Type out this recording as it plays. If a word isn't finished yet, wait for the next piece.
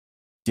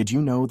Did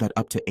you know that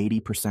up to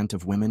 80%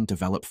 of women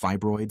develop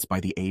fibroids by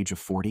the age of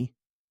 40?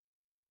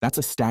 That's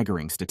a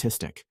staggering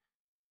statistic.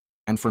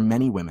 And for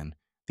many women,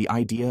 the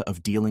idea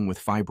of dealing with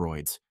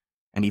fibroids,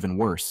 and even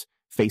worse,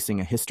 facing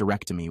a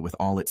hysterectomy with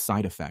all its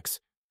side effects,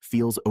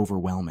 feels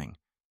overwhelming.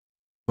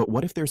 But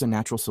what if there's a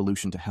natural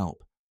solution to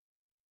help?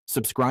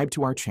 Subscribe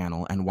to our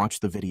channel and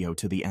watch the video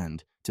to the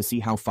end to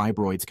see how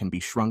fibroids can be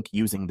shrunk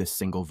using this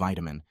single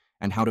vitamin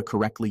and how to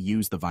correctly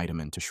use the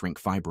vitamin to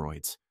shrink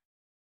fibroids.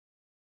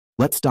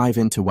 Let's dive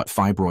into what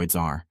fibroids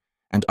are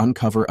and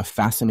uncover a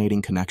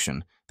fascinating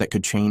connection that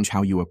could change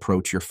how you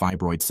approach your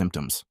fibroid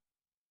symptoms.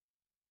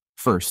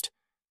 First,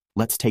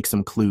 let's take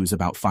some clues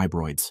about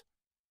fibroids.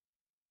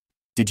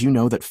 Did you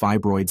know that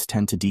fibroids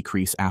tend to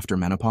decrease after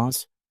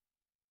menopause?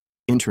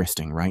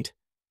 Interesting, right?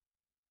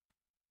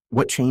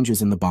 What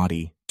changes in the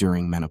body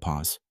during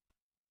menopause?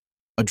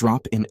 A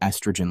drop in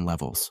estrogen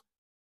levels.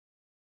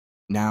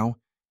 Now,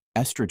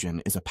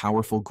 estrogen is a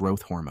powerful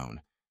growth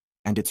hormone,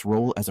 and its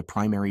role as a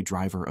primary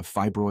driver of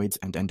fibroids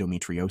and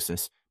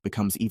endometriosis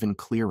becomes even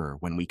clearer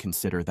when we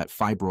consider that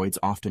fibroids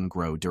often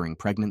grow during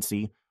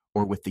pregnancy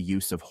or with the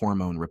use of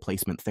hormone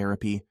replacement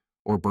therapy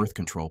or birth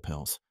control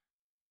pills.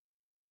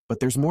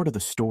 But there's more to the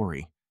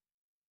story.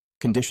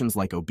 Conditions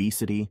like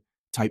obesity,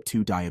 type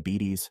 2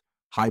 diabetes,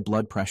 high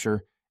blood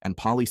pressure, and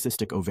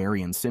polycystic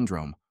ovarian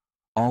syndrome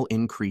all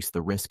increase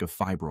the risk of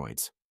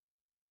fibroids.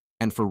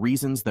 And for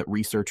reasons that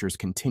researchers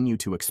continue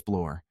to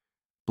explore,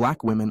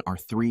 Black women are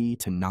 3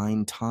 to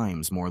 9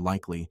 times more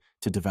likely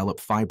to develop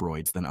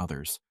fibroids than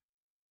others.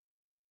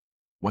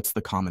 What's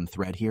the common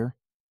thread here?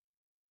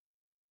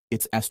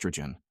 It's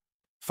estrogen.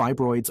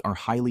 Fibroids are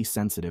highly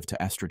sensitive to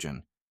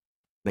estrogen.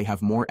 They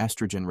have more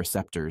estrogen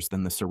receptors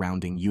than the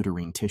surrounding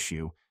uterine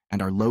tissue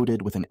and are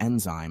loaded with an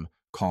enzyme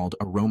called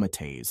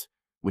aromatase,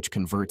 which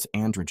converts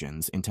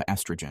androgens into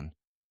estrogen.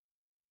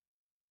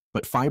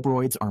 But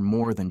fibroids are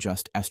more than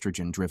just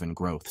estrogen-driven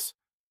growths.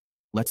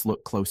 Let's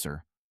look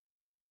closer.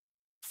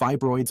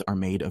 Fibroids are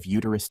made of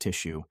uterus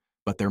tissue,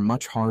 but they're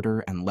much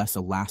harder and less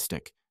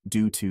elastic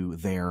due to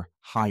their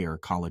higher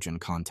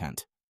collagen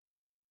content.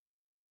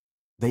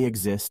 They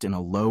exist in a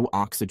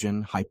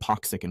low-oxygen,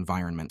 hypoxic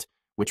environment,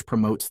 which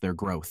promotes their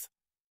growth.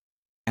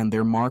 And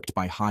they're marked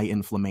by high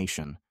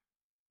inflammation,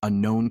 a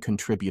known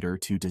contributor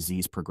to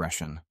disease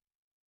progression.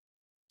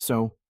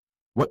 So,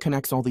 what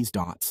connects all these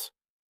dots?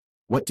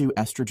 What do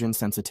estrogen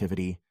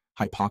sensitivity,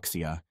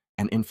 hypoxia,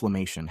 and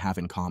inflammation have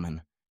in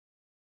common?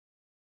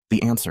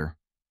 The answer: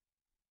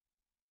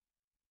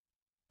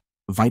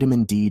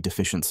 vitamin D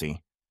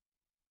deficiency.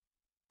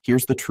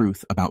 Here's the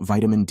truth about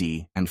vitamin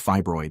D and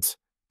fibroids.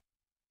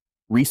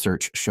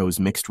 Research shows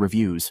mixed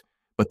reviews,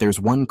 but there's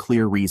one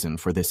clear reason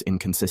for this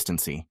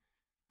inconsistency.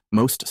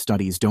 Most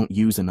studies don't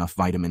use enough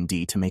vitamin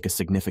D to make a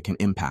significant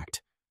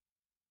impact.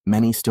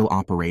 Many still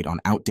operate on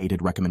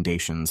outdated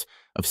recommendations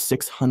of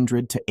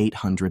 600 to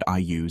 800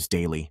 IUs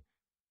daily,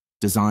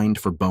 designed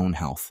for bone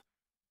health,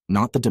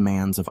 not the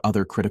demands of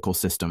other critical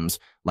systems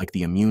like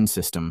the immune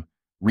system,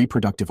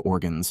 reproductive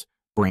organs,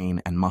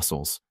 brain, and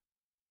muscles.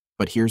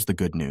 But here's the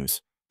good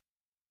news.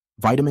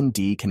 Vitamin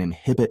D can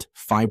inhibit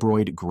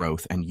fibroid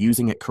growth, and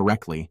using it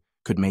correctly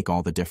could make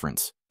all the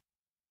difference.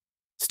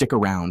 Stick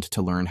around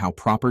to learn how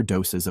proper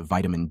doses of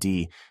vitamin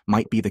D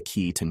might be the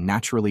key to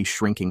naturally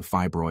shrinking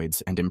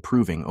fibroids and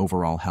improving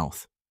overall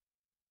health.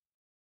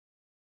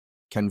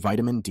 Can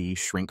vitamin D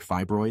shrink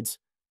fibroids?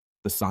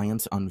 The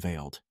science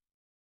unveiled.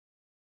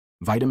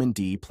 Vitamin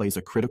D plays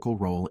a critical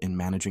role in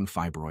managing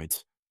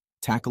fibroids,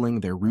 tackling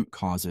their root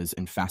causes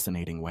in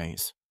fascinating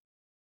ways.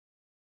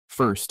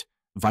 First,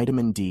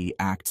 vitamin D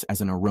acts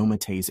as an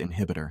aromatase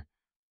inhibitor,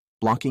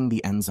 blocking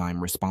the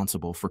enzyme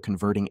responsible for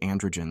converting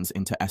androgens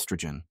into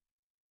estrogen.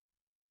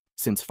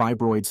 Since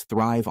fibroids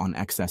thrive on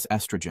excess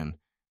estrogen,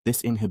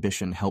 this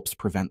inhibition helps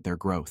prevent their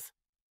growth.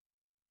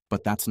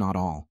 But that's not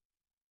all.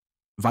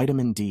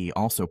 Vitamin D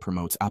also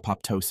promotes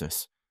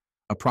apoptosis,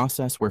 a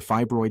process where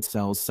fibroid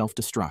cells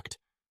self-destruct,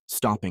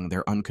 stopping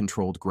their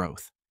uncontrolled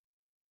growth.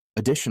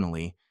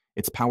 Additionally,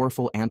 its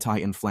powerful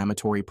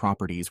anti-inflammatory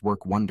properties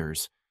work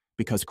wonders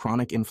because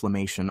chronic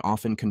inflammation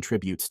often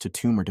contributes to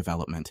tumor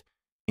development,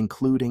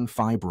 including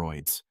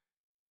fibroids.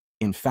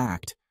 In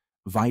fact,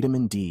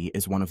 vitamin D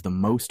is one of the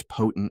most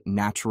potent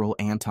natural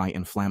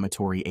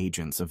anti-inflammatory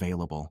agents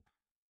available.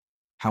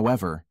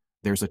 However,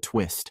 there's a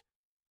twist.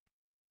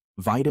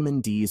 Vitamin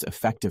D's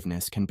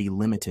effectiveness can be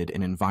limited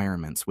in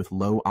environments with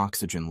low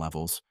oxygen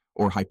levels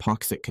or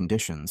hypoxic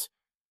conditions,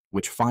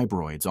 which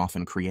fibroids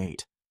often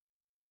create.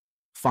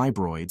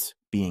 Fibroids,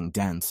 being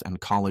dense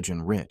and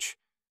collagen-rich,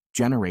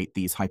 generate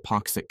these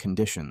hypoxic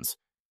conditions,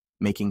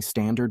 making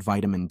standard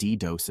vitamin D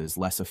doses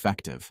less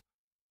effective.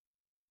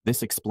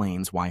 This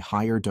explains why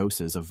higher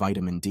doses of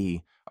vitamin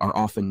D are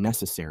often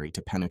necessary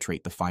to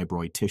penetrate the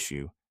fibroid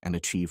tissue and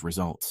achieve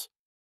results.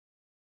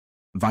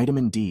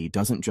 Vitamin D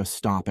doesn't just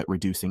stop at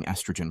reducing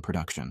estrogen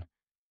production.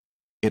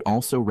 It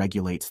also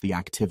regulates the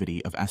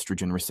activity of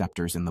estrogen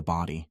receptors in the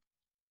body.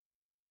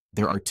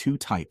 There are 2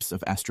 types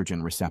of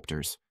estrogen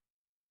receptors: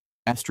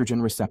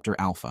 estrogen receptor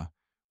alpha,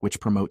 which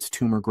promotes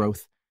tumor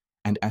growth,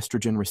 and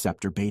estrogen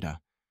receptor beta,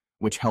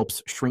 which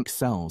helps shrink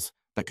cells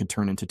that could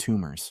turn into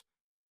tumors.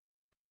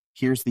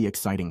 Here's the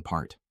exciting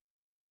part.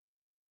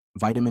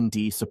 Vitamin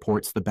D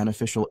supports the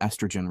beneficial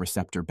estrogen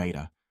receptor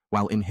beta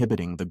while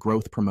inhibiting the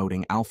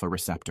growth-promoting alpha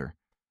receptor,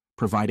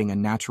 providing a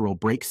natural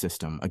brake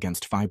system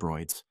against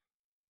fibroids.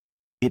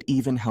 It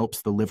even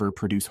helps the liver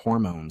produce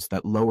hormones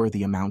that lower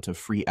the amount of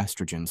free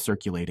estrogen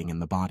circulating in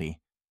the body.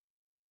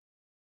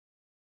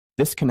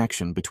 This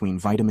connection between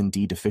vitamin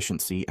D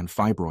deficiency and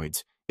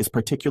fibroids is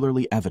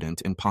particularly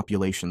evident in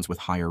populations with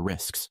higher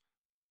risks.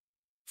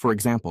 For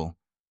example,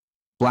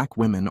 Black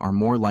women are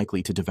more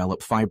likely to develop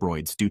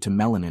fibroids due to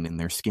melanin in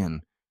their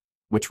skin,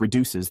 which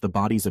reduces the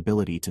body's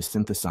ability to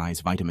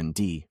synthesize vitamin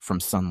D from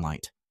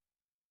sunlight.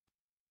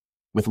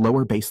 With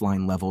lower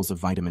baseline levels of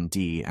vitamin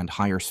D and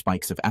higher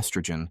spikes of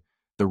estrogen,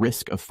 the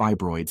risk of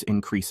fibroids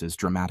increases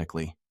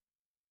dramatically.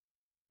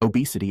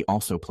 Obesity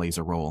also plays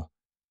a role.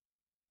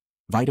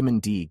 Vitamin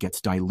D gets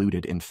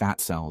diluted in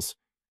fat cells,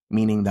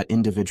 meaning that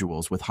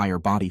individuals with higher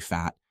body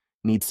fat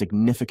need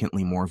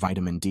significantly more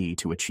vitamin D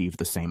to achieve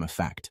the same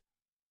effect.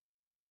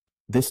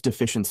 This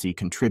deficiency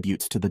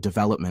contributes to the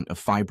development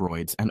of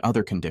fibroids and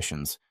other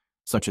conditions,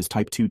 such as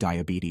type 2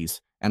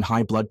 diabetes and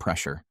high blood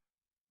pressure,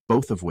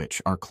 both of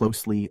which are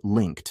closely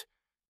linked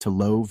to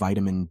low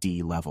vitamin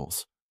D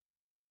levels.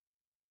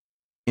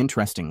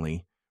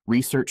 Interestingly,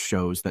 research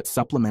shows that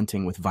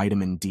supplementing with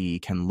vitamin D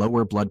can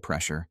lower blood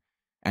pressure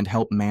and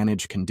help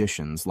manage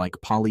conditions like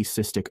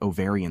polycystic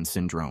ovarian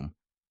syndrome,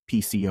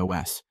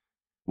 PCOS,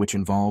 which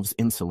involves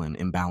insulin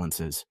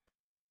imbalances.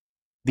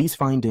 These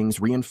findings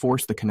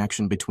reinforce the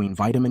connection between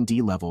vitamin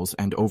D levels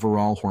and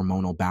overall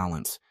hormonal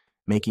balance,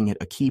 making it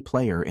a key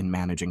player in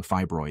managing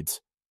fibroids.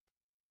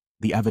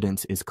 The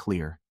evidence is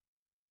clear.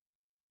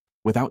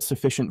 Without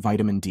sufficient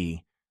vitamin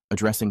D,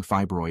 addressing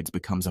fibroids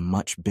becomes a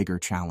much bigger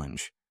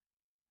challenge.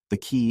 The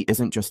key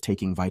isn't just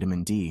taking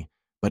vitamin D,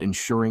 but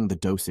ensuring the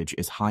dosage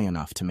is high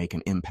enough to make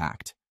an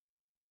impact.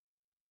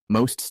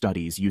 Most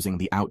studies using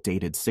the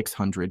outdated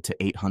 600 to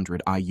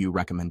 800 IU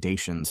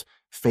recommendations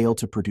fail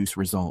to produce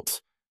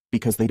results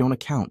because they don't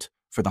account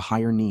for the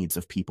higher needs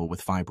of people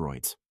with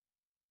fibroids.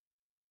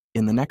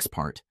 In the next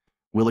part,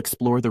 we'll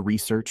explore the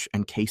research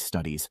and case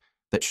studies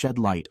that shed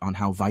light on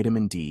how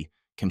vitamin D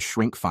can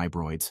shrink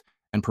fibroids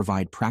and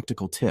provide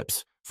practical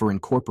tips for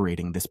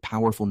incorporating this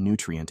powerful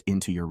nutrient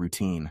into your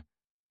routine.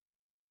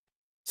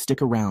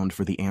 Stick around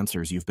for the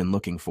answers you've been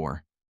looking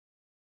for.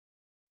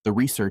 The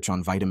research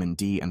on vitamin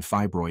D and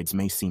fibroids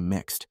may seem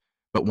mixed,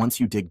 but once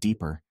you dig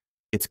deeper,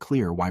 it's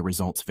clear why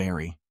results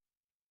vary.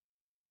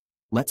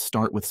 Let's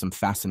start with some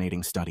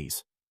fascinating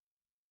studies.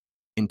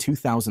 In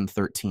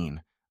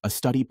 2013, a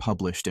study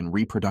published in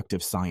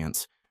Reproductive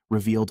Science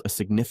revealed a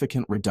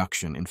significant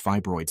reduction in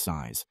fibroid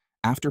size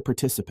after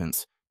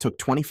participants took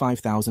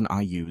 25,000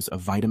 IUs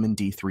of vitamin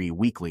D3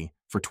 weekly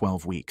for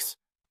 12 weeks.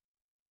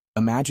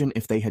 Imagine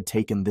if they had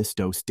taken this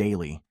dose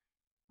daily.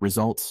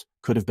 Results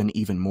could have been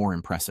even more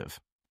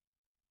impressive.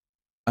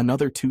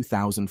 Another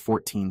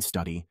 2014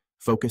 study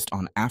focused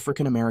on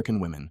African American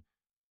women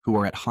who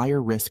are at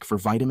higher risk for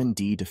vitamin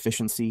D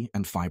deficiency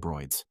and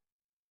fibroids.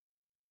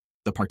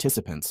 The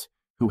participants,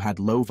 who had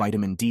low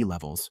vitamin D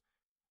levels,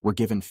 were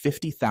given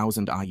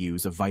 50,000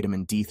 IUs of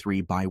vitamin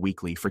D3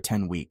 biweekly for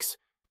 10 weeks,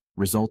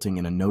 resulting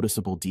in a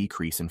noticeable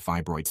decrease in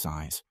fibroid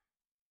size.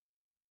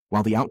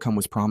 While the outcome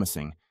was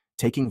promising,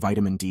 taking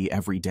vitamin D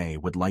every day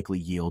would likely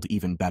yield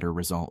even better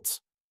results.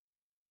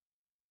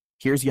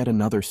 Here's yet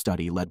another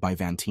study led by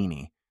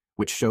Vantini,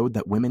 which showed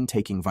that women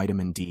taking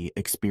vitamin D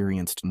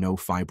experienced no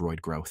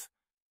fibroid growth.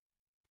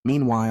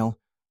 Meanwhile,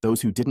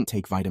 those who didn't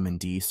take vitamin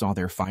D saw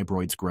their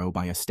fibroids grow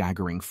by a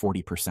staggering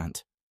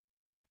 40%.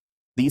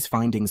 These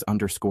findings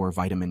underscore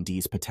vitamin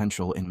D's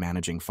potential in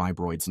managing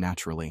fibroids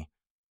naturally.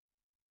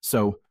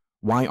 So,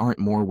 why aren't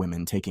more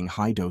women taking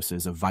high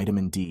doses of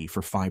vitamin D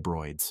for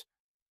fibroids?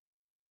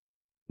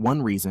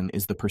 One reason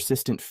is the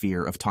persistent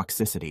fear of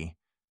toxicity.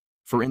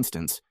 For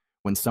instance,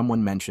 when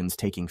someone mentions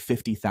taking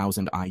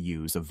 50,000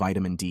 IUs of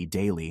vitamin D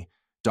daily,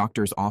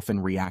 doctors often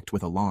react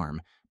with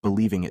alarm,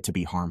 believing it to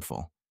be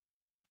harmful.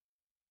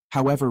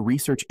 However,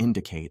 research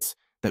indicates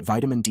that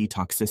vitamin D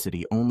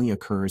toxicity only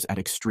occurs at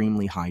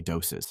extremely high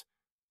doses,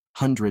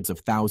 hundreds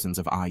of thousands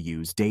of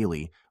IUs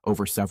daily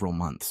over several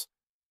months.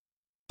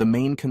 The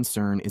main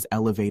concern is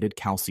elevated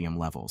calcium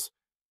levels,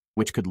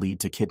 which could lead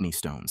to kidney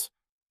stones.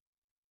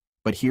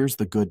 But here's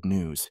the good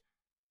news.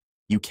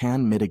 You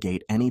can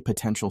mitigate any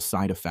potential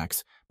side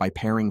effects by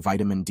pairing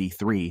vitamin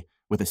D3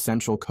 with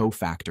essential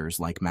cofactors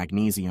like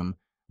magnesium,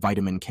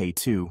 vitamin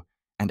K2,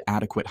 and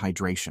adequate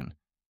hydration,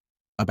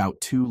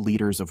 about 2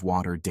 liters of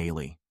water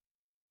daily.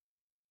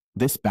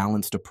 This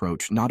balanced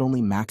approach not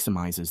only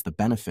maximizes the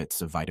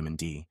benefits of vitamin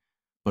D,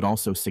 but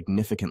also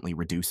significantly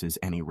reduces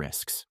any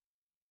risks.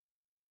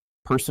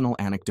 Personal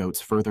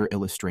anecdotes further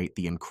illustrate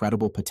the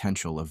incredible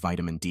potential of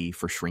vitamin D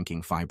for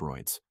shrinking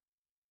fibroids.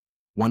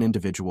 One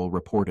individual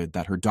reported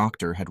that her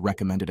doctor had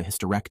recommended a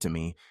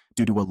hysterectomy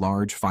due to a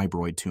large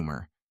fibroid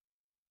tumor.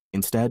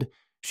 Instead,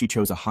 she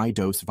chose a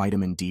high-dose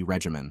vitamin D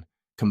regimen,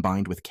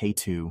 combined with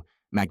K2,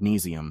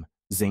 magnesium,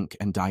 zinc,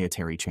 and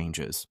dietary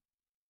changes.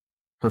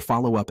 Her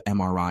follow-up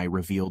MRI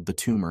revealed the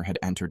tumor had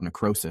entered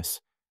necrosis,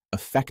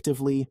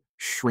 effectively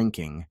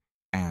shrinking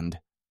and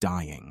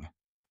dying.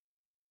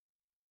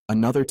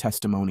 Another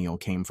testimonial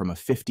came from a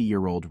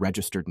 50-year-old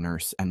registered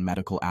nurse and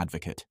medical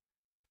advocate.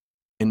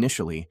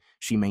 Initially,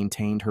 she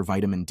maintained her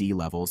vitamin D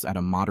levels at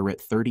a moderate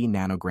 30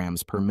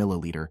 nanograms per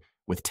milliliter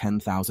with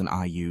 10,000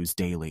 IUs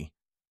daily.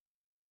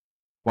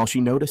 While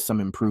she noticed some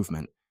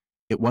improvement,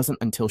 it wasn't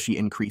until she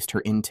increased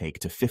her intake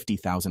to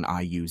 50,000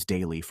 IUs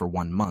daily for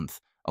 1 month,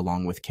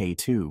 along with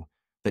K2,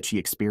 that she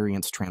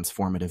experienced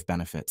transformative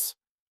benefits.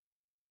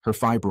 Her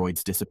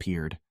fibroids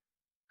disappeared,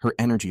 her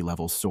energy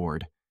levels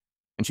soared,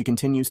 and she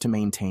continues to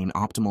maintain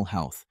optimal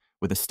health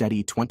with a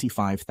steady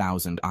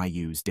 25,000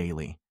 IUs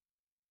daily.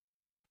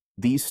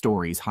 These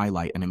stories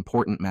highlight an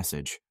important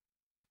message.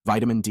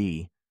 Vitamin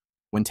D,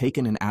 when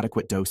taken in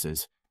adequate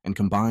doses and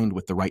combined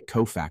with the right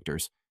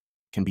cofactors,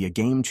 can be a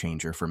game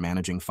changer for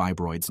managing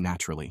fibroids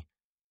naturally.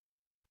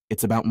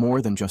 It's about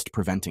more than just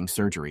preventing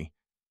surgery.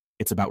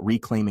 It's about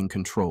reclaiming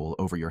control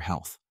over your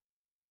health.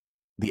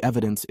 The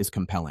evidence is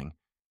compelling,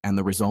 and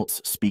the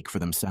results speak for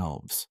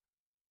themselves.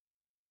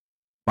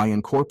 By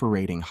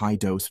incorporating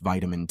high-dose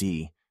vitamin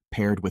D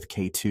paired with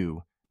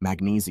K2,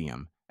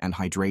 magnesium, and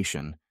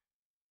hydration,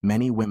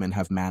 many women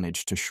have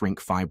managed to shrink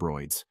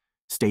fibroids,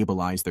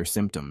 stabilize their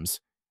symptoms,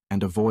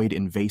 and avoid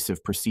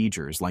invasive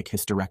procedures like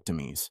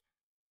hysterectomies.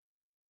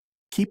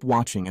 Keep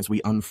watching as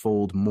we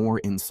unfold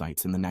more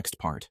insights in the next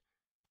part,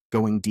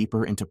 going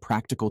deeper into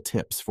practical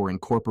tips for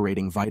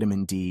incorporating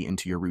vitamin D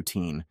into your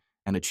routine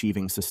and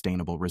achieving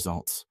sustainable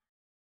results.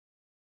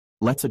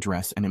 Let's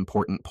address an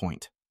important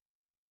point: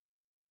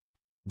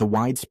 the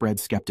widespread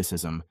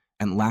skepticism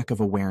and lack of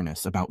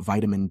awareness about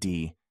vitamin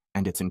D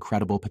and its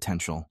incredible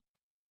potential.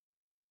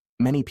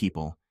 Many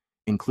people,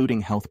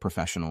 including health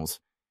professionals,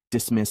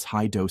 dismiss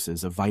high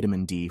doses of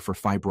vitamin D for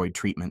fibroid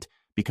treatment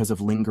because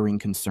of lingering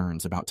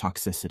concerns about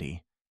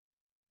toxicity.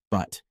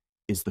 But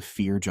is the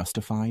fear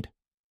justified?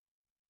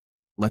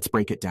 Let's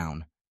break it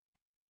down.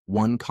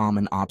 One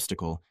common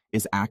obstacle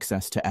is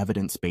access to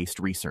evidence-based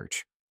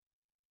research.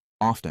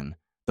 Often,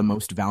 the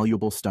most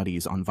valuable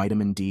studies on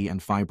vitamin D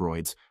and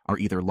fibroids are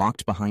either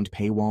locked behind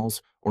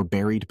paywalls or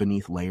buried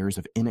beneath layers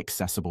of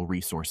inaccessible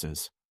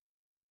resources.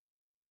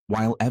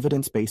 While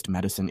evidence-based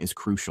medicine is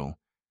crucial,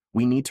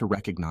 we need to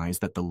recognize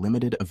that the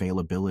limited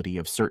availability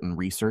of certain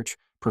research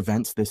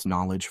prevents this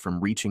knowledge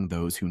from reaching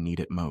those who need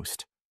it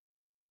most.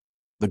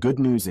 The good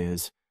news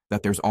is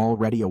that there's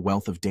already a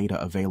wealth of data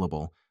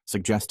available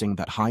suggesting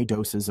that high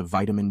doses of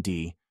vitamin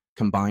D,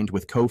 combined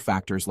with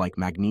cofactors like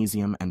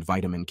magnesium and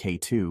vitamin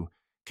K2,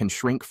 can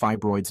shrink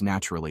fibroids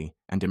naturally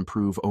and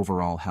improve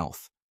overall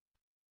health.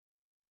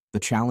 The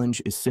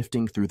challenge is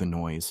sifting through the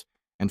noise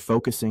and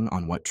focusing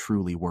on what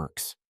truly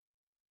works.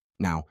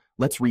 Now,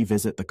 let's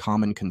revisit the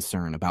common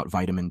concern about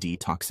vitamin D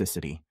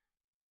toxicity.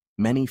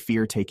 Many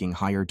fear taking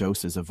higher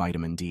doses of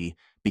vitamin D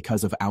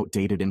because of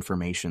outdated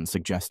information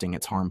suggesting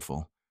it's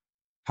harmful.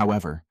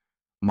 However,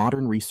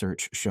 modern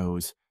research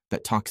shows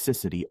that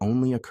toxicity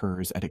only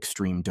occurs at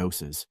extreme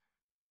doses,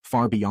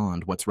 far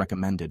beyond what's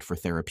recommended for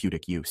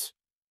therapeutic use.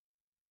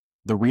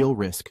 The real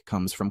risk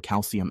comes from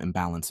calcium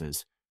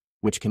imbalances,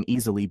 which can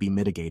easily be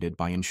mitigated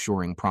by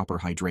ensuring proper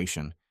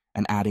hydration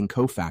and adding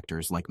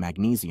cofactors like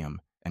magnesium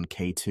and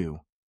K2.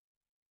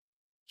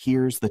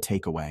 Here's the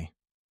takeaway.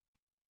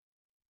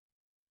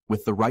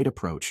 With the right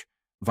approach,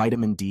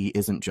 vitamin D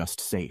isn't just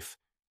safe,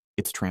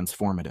 it's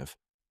transformative.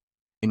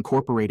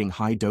 Incorporating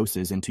high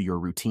doses into your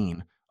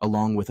routine,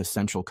 along with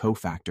essential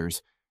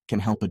cofactors, can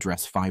help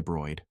address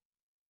fibroid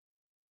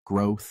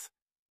growth,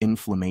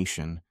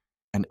 inflammation,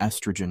 and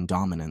estrogen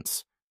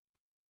dominance,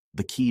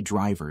 the key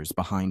drivers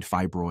behind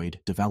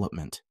fibroid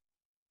development.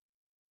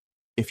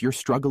 If you're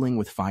struggling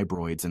with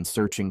fibroids and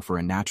searching for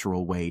a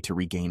natural way to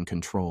regain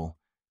control,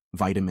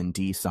 vitamin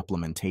D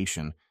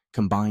supplementation,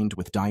 combined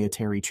with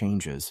dietary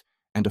changes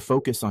and a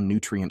focus on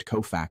nutrient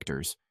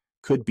cofactors,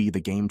 could be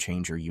the game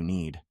changer you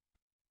need.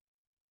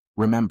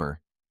 Remember,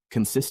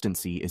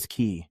 consistency is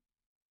key.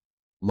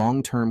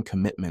 Long-term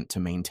commitment to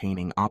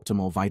maintaining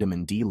optimal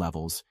vitamin D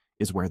levels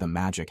is where the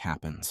magic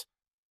happens.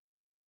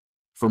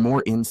 For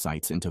more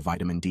insights into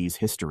vitamin D's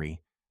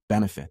history,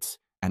 benefits,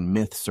 and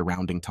myths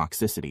surrounding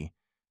toxicity,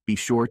 be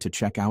sure to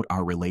check out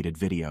our related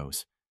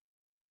videos.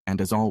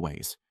 And as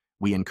always,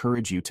 we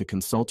encourage you to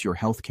consult your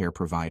healthcare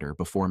provider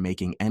before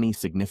making any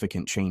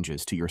significant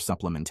changes to your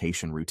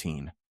supplementation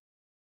routine.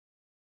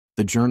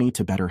 The journey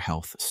to better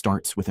health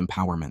starts with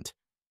empowerment.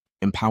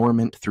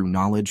 Empowerment through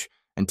knowledge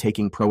and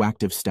taking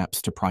proactive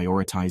steps to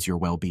prioritize your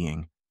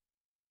well-being.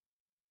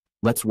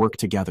 Let's work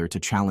together to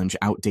challenge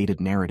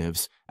outdated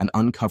narratives and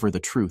uncover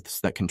the truths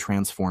that can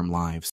transform lives.